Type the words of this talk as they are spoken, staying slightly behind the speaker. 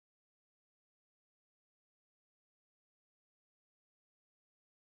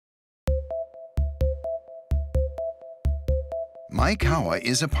Maikawa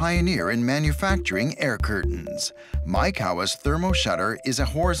is a pioneer in manufacturing air curtains. Maikawa's Thermo Shutter is a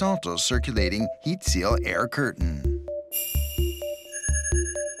horizontal circulating heat seal air curtain.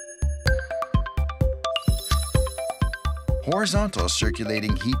 Horizontal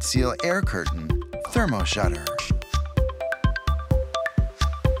circulating heat seal air curtain, Thermo Shutter.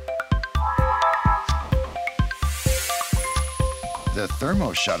 The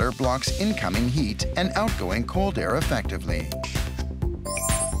Thermo Shutter blocks incoming heat and outgoing cold air effectively.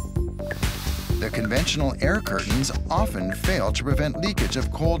 The conventional air curtains often fail to prevent leakage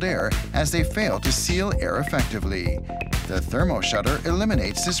of cold air as they fail to seal air effectively. The Thermo Shutter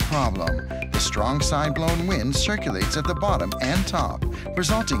eliminates this problem. The strong side-blown wind circulates at the bottom and top,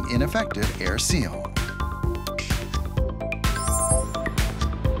 resulting in effective air seal.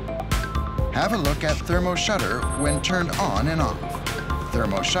 Have a look at Thermo Shutter when turned on and off.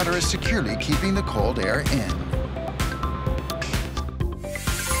 Thermo Shutter is securely keeping the cold air in.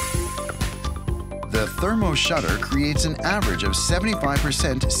 The Thermo Shutter creates an average of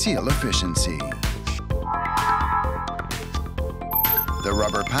 75% seal efficiency. The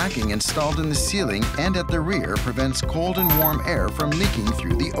rubber packing installed in the ceiling and at the rear prevents cold and warm air from leaking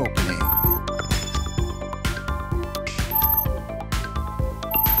through the opening.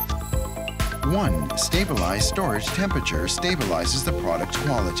 1. Stabilized storage temperature stabilizes the product's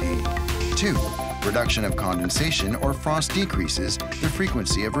quality. 2. Reduction of condensation or frost decreases the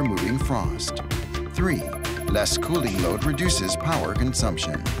frequency of removing frost. 3. Less cooling load reduces power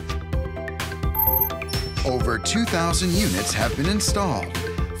consumption. Over 2,000 units have been installed.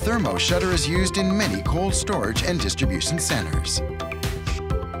 Thermo Shutter is used in many cold storage and distribution centers.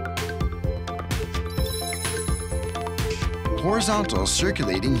 Horizontal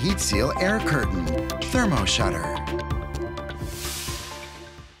circulating heat seal air curtain, Thermo Shutter.